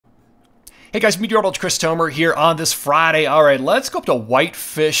Hey guys, Meteorologist Chris Tomer here on this Friday. All right, let's go up to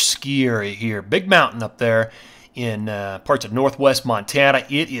Whitefish Ski Area here. Big mountain up there in parts of northwest Montana.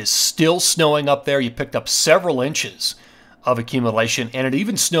 It is still snowing up there. You picked up several inches of accumulation, and it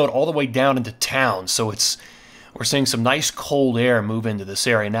even snowed all the way down into town. So we're seeing some nice cold air move into this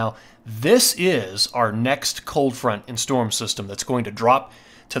area. Now, this is our next cold front and storm system that's going to drop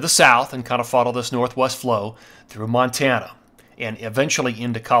to the south and kind of follow this northwest flow through Montana and eventually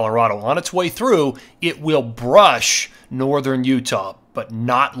into Colorado. On its way through, it will brush northern Utah, but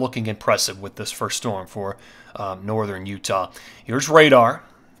not looking impressive with this first storm for northern Utah. Here's radar.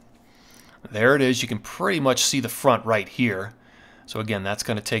 There it is. You can pretty much see the front right here. So again, that's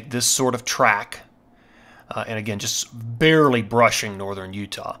going to take this sort of track. And again, just barely brushing northern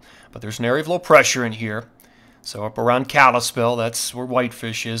Utah. But there's an area of low pressure in here. So up around Kalispell, that's where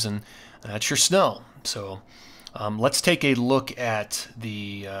Whitefish is, and that's your snow. So let's take a look at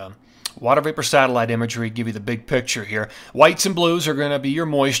the water vapor satellite imagery, give you the big picture here. Whites and blues are going to be your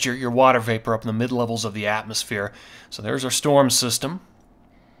moisture, your water vapor up in the mid-levels of the atmosphere. So there's our storm system.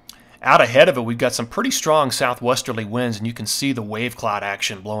 Out ahead of it, we've got some pretty strong southwesterly winds, and you can see the wave cloud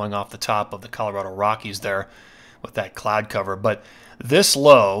action blowing off the top of the Colorado Rockies there with that cloud cover. But this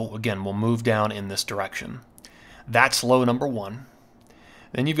low, again, will move down in this direction. That's low number one.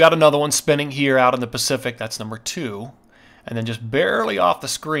 Then you've got another one spinning here out in the Pacific. That's number two. And then just barely off the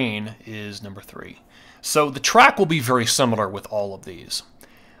screen is number three. So the track will be very similar with all of these.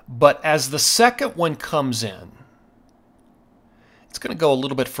 But as the second one comes in, it's going to go a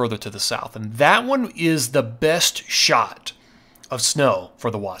little bit further to the south. And that one is the best shot of snow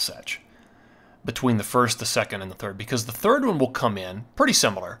for the Wasatch between the first, the second, and the third. Because the third one will come in pretty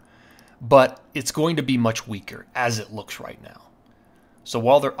similar, but it's going to be much weaker as it looks right now. So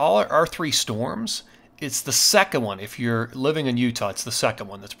while there are three storms, it's the second one. If you're living in Utah, it's the second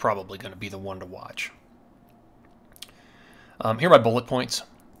one that's probably going to be the one to watch. Here are my bullet points.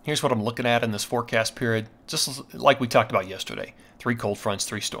 Here's what I'm looking at in this forecast period, just like we talked about yesterday. 3 cold fronts,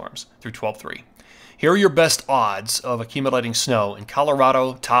 3 storms through 12/3. Here are your best odds of accumulating snow in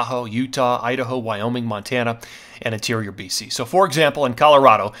Colorado, Tahoe, Utah, Idaho, Wyoming, Montana, and interior BC. So for example, in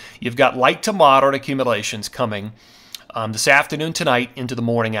Colorado, you've got light to moderate accumulations coming this afternoon tonight into the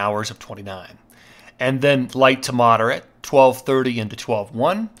morning hours of 29. And then light to moderate, 12:30 into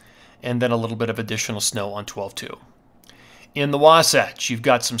 12/1, and then a little bit of additional snow on 12/2. In the Wasatch, you've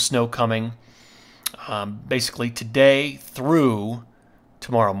got some snow coming basically today through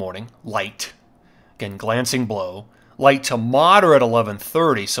tomorrow morning, light. Again, glancing blow. Light to moderate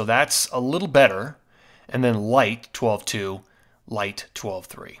 11:30, so that's a little better. And then light 12/2, light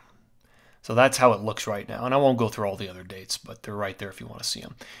 12/3. So that's how it looks right now. And I won't go through all the other dates, but they're right there if you want to see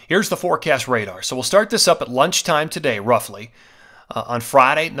them. Here's the forecast radar. So we'll start this up at lunchtime today, roughly, on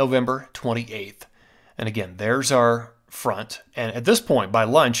Friday, November 28th. And again, there's our front. And at this point, by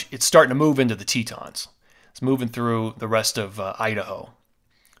lunch, it's starting to move into the Tetons. It's moving through the rest of Idaho.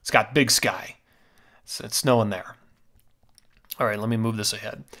 It's got big sky. It's snowing there. All right, let me move this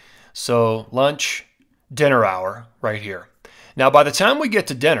ahead. So lunch, dinner hour right here. Now, by the time we get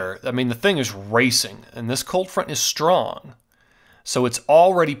to dinner, I mean, the thing is racing, and this cold front is strong. So it's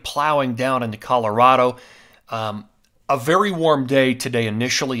already plowing down into Colorado. A very warm day today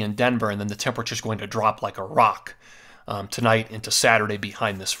initially in Denver, and then the temperature is going to drop like a rock tonight into Saturday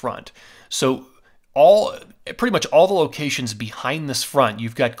behind this front. So pretty much all the locations behind this front,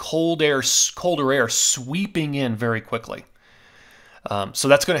 you've got colder air sweeping in very quickly. So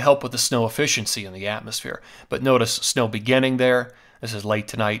that's going to help with the snow efficiency in the atmosphere. But notice snow beginning there. This is late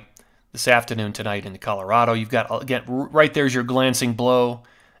tonight, this afternoon tonight into Colorado. You've got, again, right there's your glancing blow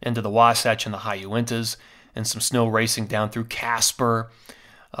into the Wasatch and the high Uintas, and some snow racing down through Casper,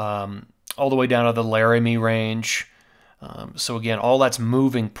 all the way down to the Laramie Range. So again, all that's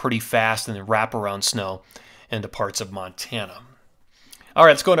moving pretty fast, and then wraparound snow into parts of Montana. All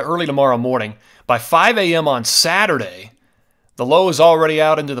right, let's go into early tomorrow morning. By 5 a.m. on Saturday, the low is already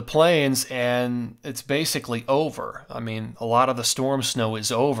out into the plains, and it's basically over. I mean, a lot of the storm snow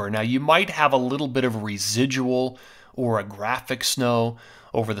is over. Now, you might have a little bit of residual or a graphic snow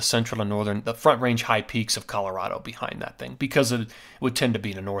over the central and northern, the front range high peaks of Colorado behind that thing, because it would tend to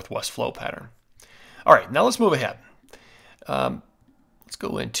be in a northwest flow pattern. All right, now let's move ahead. Let's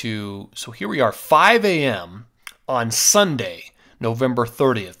go into, so here we are, 5 a.m. on Sunday, November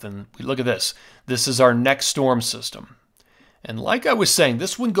 30th. And we look at this. This is our next storm system. And like I was saying,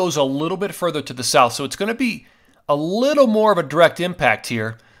 this one goes a little bit further to the south, so it's going to be a little more of a direct impact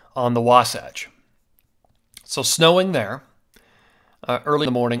here on the Wasatch. So snowing there early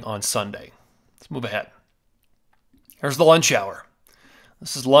in the morning on Sunday. Let's move ahead. Here's the lunch hour.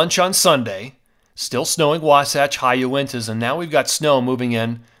 This is lunch on Sunday. Still snowing Wasatch, high Uintas, and now we've got snow moving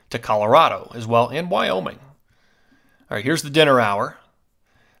in to Colorado as well, and Wyoming. All right, here's the dinner hour.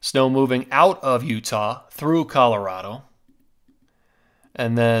 Snow moving out of Utah through Colorado.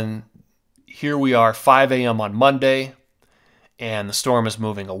 And then here we are, 5 a.m. on Monday, and the storm is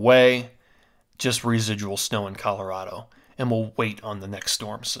moving away. Just residual snow in Colorado. And we'll wait on the next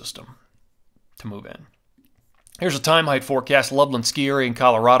storm system to move in. Here's a time height forecast. Loveland ski area in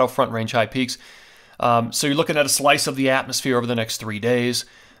Colorado, Front Range high peaks. So you're looking at a slice of the atmosphere over the next 3 days.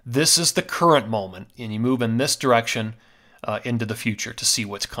 This is the current moment, and you move in this direction into the future to see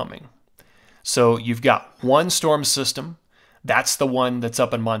what's coming. So you've got one storm system. That's the one that's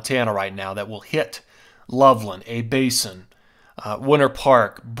up in Montana right now that will hit Loveland, A Basin, Winter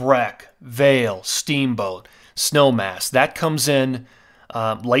Park, Breck, Vail, Steamboat, Snowmass. That comes in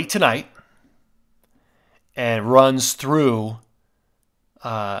late tonight and runs through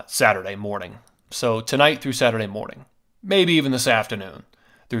Saturday morning. So tonight through Saturday morning, maybe even this afternoon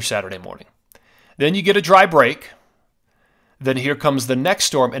through Saturday morning. Then you get a dry break. Then here comes the next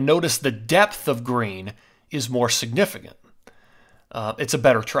storm, and notice the depth of green is more significant. It's a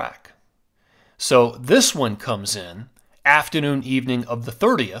better track. So this one comes in afternoon, evening of the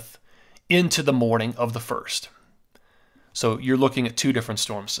 30th into the morning of the 1st. So you're looking at two different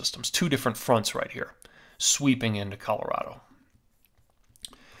storm systems, two different fronts right here, sweeping into Colorado.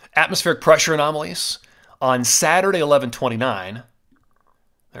 Atmospheric pressure anomalies. On Saturday, 11/29,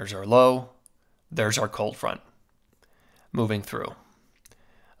 there's our low, there's our cold front moving through.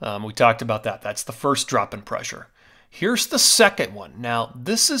 We talked about that. That's the first drop in pressure. Here's the second one. Now,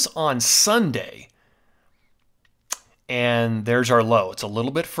 this is on Sunday, and there's our low. It's a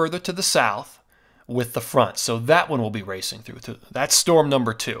little bit further to the south with the front, so that one will be racing through. That's storm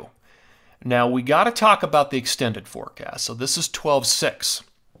number 2. Now, we got to talk about the extended forecast. So this is 12/6.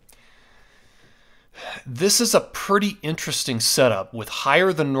 This is a pretty interesting setup with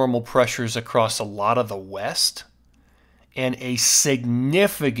higher than normal pressures across a lot of the west and a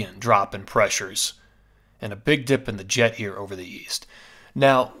significant drop in pressures and a big dip in the jet here over the east.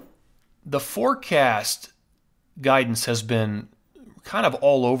 Now, the forecast guidance has been kind of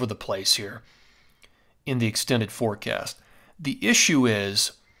all over the place here in the extended forecast. The issue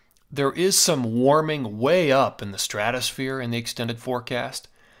is there is some warming way up in the stratosphere in the extended forecast.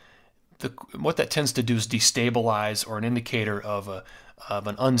 What that tends to do is destabilize, or an indicator of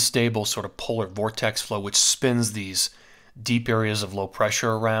an unstable sort of polar vortex flow, which spins these deep areas of low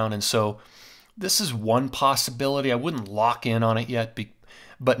pressure around. And so this is one possibility. I wouldn't lock in on it yet,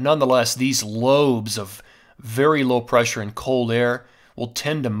 but nonetheless, these lobes of very low pressure and cold air will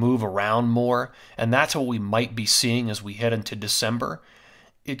tend to move around more, and that's what we might be seeing as we head into December.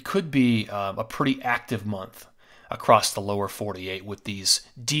 It could be a pretty active month across the lower 48 with these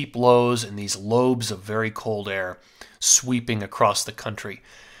deep lows and these lobes of very cold air sweeping across the country.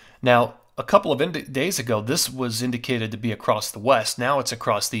 Now, a couple of days ago, this was indicated to be across the west. Now it's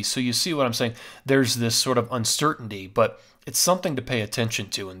across the east. So you see what I'm saying? There's this sort of uncertainty, but it's something to pay attention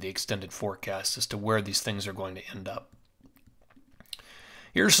to in the extended forecast as to where these things are going to end up.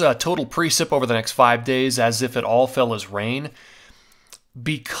 Here's a total precip over the next 5 days as if it all fell as rain,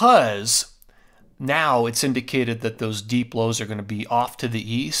 because now it's indicated that those deep lows are going to be off to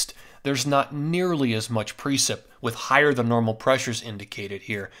the east. There's not nearly as much precip with higher than normal pressures indicated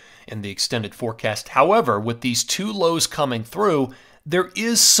here in the extended forecast. However, with these two lows coming through, there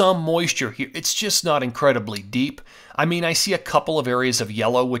is some moisture here. It's just not incredibly deep. I mean, I see a couple of areas of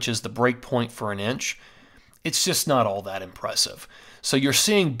yellow, which is the break point for an inch. It's just not all that impressive. So you're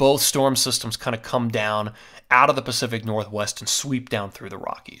seeing both storm systems kind of come down out of the Pacific Northwest and sweep down through the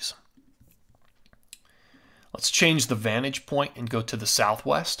Rockies. Let's change the vantage point and go to the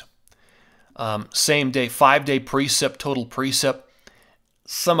southwest. Same day, 5-day precip, total precip.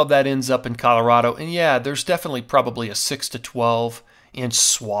 Some of that ends up in Colorado. And yeah, there's definitely probably a 6 to 12 inch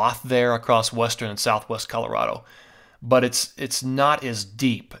swath there across western and southwest Colorado. But it's not as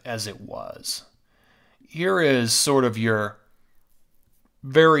deep as it was. Here is sort of your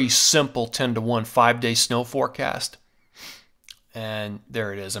very simple 10 to 1 5-day snow forecast. And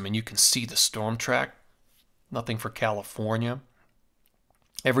there it is. I mean, you can see the storm track. Nothing for California.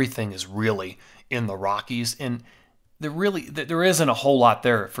 Everything is really in the Rockies, and there isn't a whole lot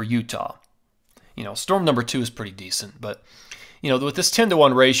there for Utah. You know, storm number 2 is pretty decent, but you know, with this 10 to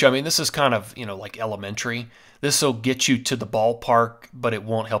 1 ratio, I mean, this is kind of, you know, like elementary. This will get you to the ballpark, but it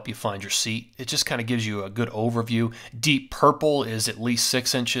won't help you find your seat. It just kind of gives you a good overview. Deep purple is at least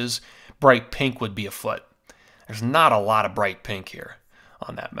 6 inches. Bright pink would be a foot. There's not a lot of bright pink here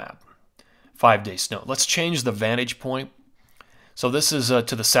on that map. 5-day snow. Let's change the vantage point. So this is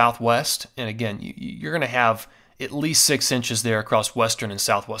to the southwest, and again, you're going to have at least 6 inches there across western and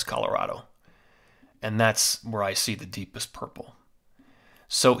southwest Colorado. And that's where I see the deepest purple.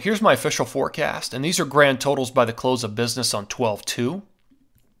 So here's my official forecast, and these are grand totals by the close of business on 12/2.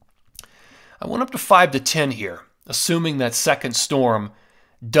 I went up to 5 to 10 here, assuming that second storm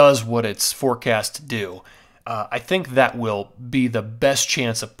does what it's forecast to do. I think that will be the best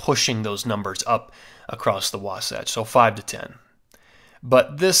chance of pushing those numbers up across the Wasatch, so 5 to 10.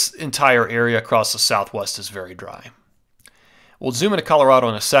 But this entire area across the southwest is very dry. We'll zoom into Colorado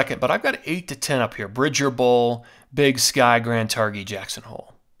in a second, but I've got 8 to 10 up here. Bridger Bowl, Big Sky, Grand Targhee, Jackson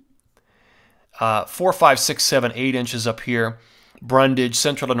Hole. 4, 5, 6, 7, 8 inches up here. Brundage,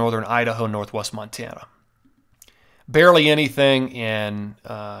 central to northern Idaho, northwest Montana. Barely anything in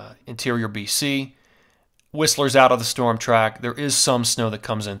interior BC. Whistler's out of the storm track. There is some snow that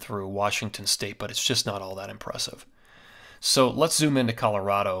comes in through Washington State, but it's just not all that impressive. So let's zoom into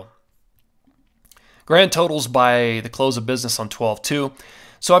Colorado. Grand totals by the close of business on 12/2.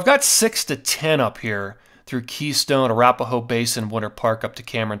 So I've got 6 to 10 up here through Keystone, Arapahoe Basin, Winter Park, up to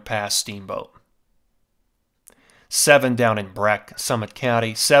Cameron Pass, Steamboat. 7 down in Breck, Summit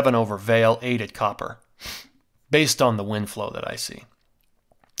County. 7 over Vail, 8 at Copper, based on the wind flow that I see.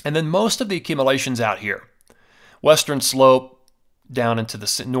 And then most of the accumulations out here. Western Slope down into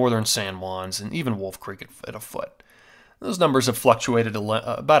the northern San Juans, and even Wolf Creek at a foot. Those numbers have fluctuated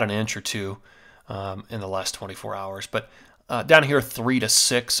about an inch or two in the last 24 hours. But down here, 3 to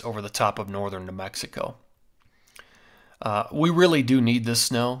 6 over the top of northern New Mexico. We really do need this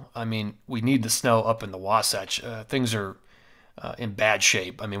snow. I mean, we need the snow up in the Wasatch. Things are in bad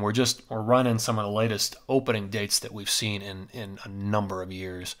shape. I mean, we're running some of the latest opening dates that we've seen in a number of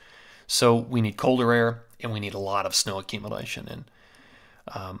years. So we need colder air, and we need a lot of snow accumulation. And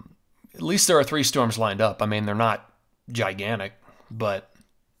at least there are 3 storms lined up. I mean, they're not gigantic, but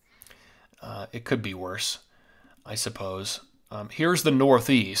it could be worse, I suppose. Here's the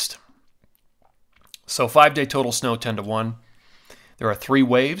Northeast. So 5-day total snow, 10 to 1. There are 3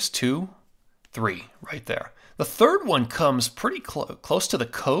 waves, 2, 3, right there. The third one comes pretty close to the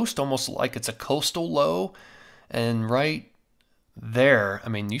coast, almost like it's a coastal low. And right there, I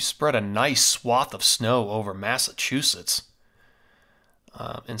mean, you spread a nice swath of snow over Massachusetts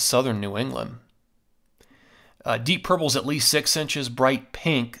in southern New England. Deep purple's at least 6 inches. Bright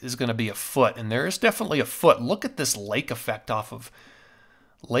pink is going to be a foot, and there is definitely a foot. Look at this lake effect off of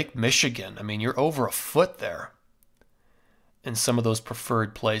Lake Michigan. I mean, you're over a foot there in some of those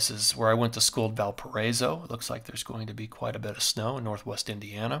preferred places. Where I went to school at Valparaiso, it looks like there's going to be quite a bit of snow in northwest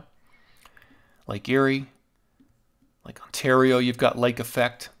Indiana. Lake Erie, Lake Ontario, you've got lake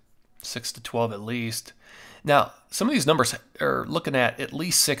effect, 6 to 12 at least. Now, some of these numbers are looking at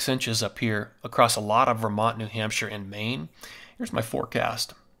least 6 inches up here across a lot of Vermont, New Hampshire, and Maine. Here's my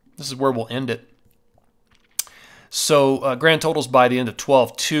forecast. This is where we'll end it. So grand totals by the end of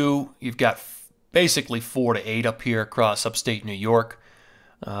 12/2, you've got basically 4 to 8 up here across upstate New York,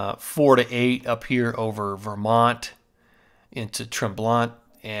 4 to 8 up here over Vermont into Tremblant,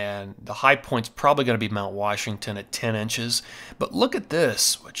 and the high point's probably going to be Mount Washington at 10 inches. But look at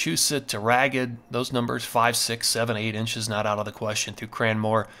this, Wachusett to Ragged, those numbers, 5, 6, 7, 8 inches, not out of the question, through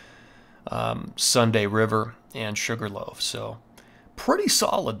Cranmore, Sunday River, and Sugarloaf. So pretty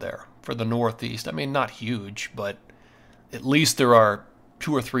solid there for the Northeast. I mean, not huge, but at least there are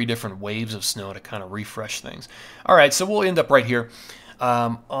 2 or 3 different waves of snow to kind of refresh things. All right, so we'll end up right here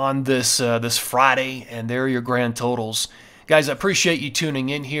on this Friday, and there are your grand totals. Guys, I appreciate you tuning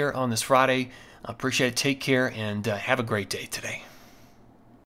in here on this Friday. I appreciate it. Take care, and have a great day today.